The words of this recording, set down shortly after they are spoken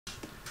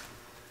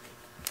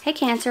Hey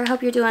Cancer,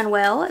 hope you're doing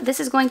well. This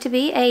is going to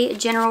be a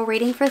general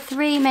reading for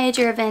 3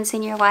 major events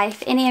in your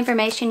life. Any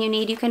information you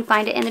need, you can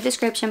find it in the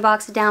description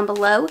box down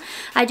below.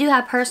 I do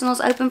have personals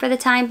open for the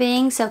time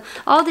being, so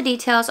all the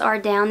details are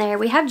down there.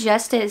 We have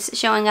justice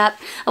showing up.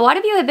 A lot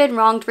of you have been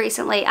wronged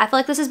recently. I feel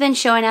like this has been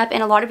showing up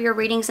in a lot of your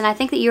readings, and I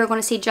think that you're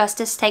going to see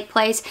justice take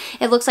place.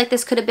 It looks like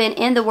this could have been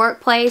in the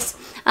workplace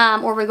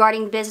or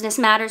regarding business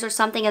matters or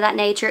something of that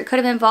nature. It could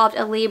have involved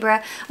a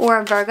Libra or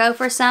a Virgo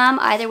for some.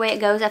 Either way it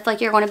goes, I feel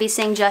like you're going to be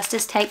seeing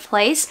justice take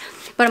place,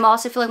 but I'm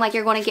also feeling like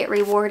you're going to get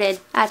rewarded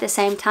at the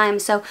same time.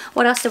 So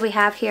what else do we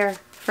have here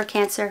for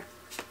Cancer?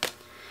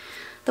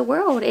 The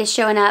World is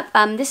showing up.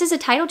 This is a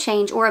title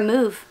change or a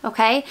move,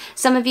 okay?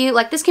 Some of you,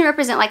 like, this can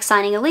represent like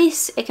signing a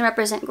lease. It can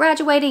represent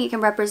graduating. It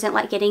can represent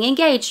like getting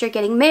engaged or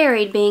getting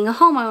married, being a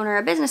homeowner,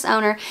 a business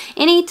owner,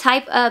 any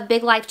type of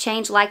big life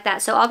change like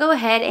that. So I'll go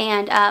ahead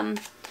and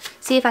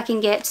see if I can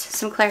get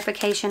some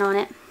clarification on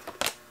it.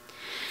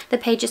 The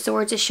Page of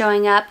Swords is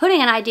showing up,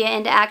 putting an idea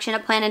into action, a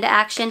plan into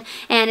action,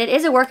 and it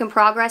is a work in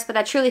progress, but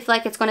I truly feel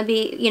like it's going to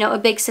be, you know, a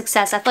big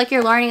success. I feel like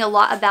you're learning a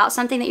lot about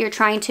something that you're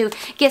trying to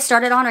get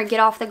started on or get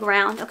off the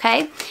ground,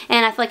 okay?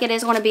 And I feel like it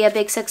is going to be a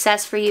big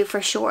success for you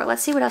for sure.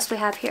 Let's see what else we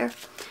have here.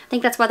 I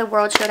think that's why the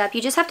World showed up.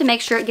 You just have to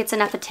make sure it gets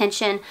enough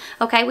attention,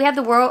 okay? We have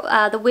the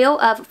Wheel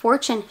of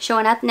Fortune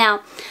showing up now.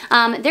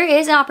 There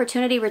is an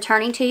opportunity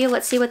returning to you.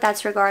 Let's see what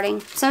that's regarding.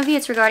 Some of you,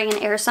 it's regarding an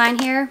air sign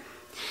here.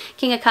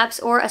 King of Cups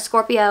or a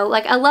Scorpio,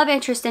 like a love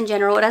interest in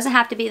general. It doesn't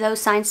have to be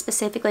those signs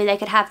specifically. They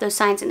could have those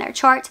signs in their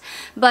chart,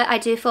 but I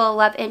do feel a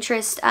love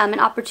interest, an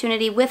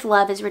opportunity with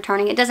love is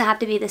returning. It doesn't have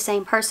to be the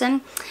same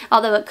person,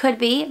 although it could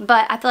be,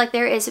 but I feel like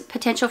there is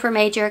potential for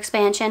major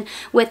expansion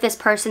with this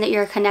person that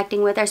you're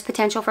connecting with. There's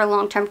potential for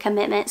long-term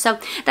commitment. So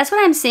that's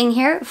what I'm seeing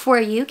here for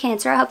you,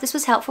 Cancer. I hope this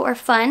was helpful or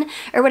fun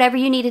or whatever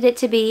you needed it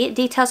to be.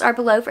 Details are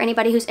below for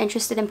anybody who's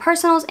interested in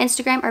personals,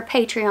 Instagram, or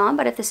Patreon,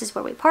 but if this is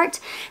where we part,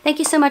 thank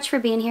you so much for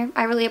being here.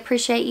 I really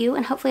appreciate you,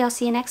 and hopefully I'll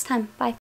see you next time. Bye.